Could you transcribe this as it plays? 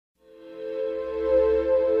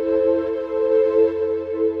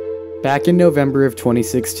Back in November of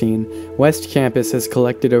 2016, West Campus has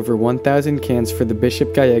collected over 1,000 cans for the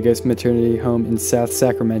Bishop Gallegos Maternity Home in South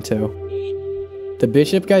Sacramento. The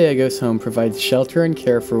Bishop Gallegos Home provides shelter and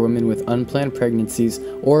care for women with unplanned pregnancies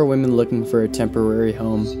or women looking for a temporary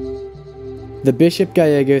home. The Bishop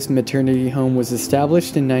Gallegos Maternity Home was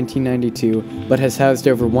established in 1992, but has housed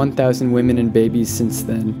over 1,000 women and babies since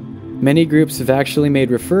then. Many groups have actually made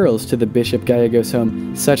referrals to the Bishop Gallegos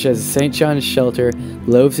Home, such as St. John's Shelter,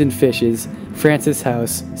 Loaves and Fishes, Francis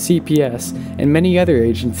House, CPS, and many other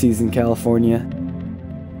agencies in California.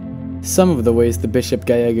 Some of the ways the Bishop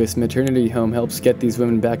Gallegos Maternity Home helps get these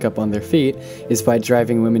women back up on their feet is by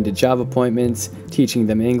driving women to job appointments, teaching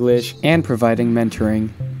them English, and providing mentoring.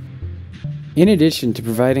 In addition to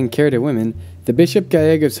providing care to women, the Bishop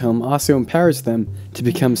Gallegos Home also empowers them to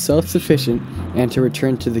become self-sufficient and to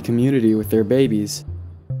return to the community with their babies.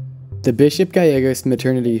 The Bishop Gallegos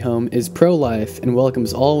Maternity Home is pro-life and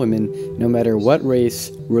welcomes all women, no matter what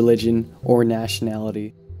race, religion, or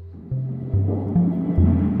nationality.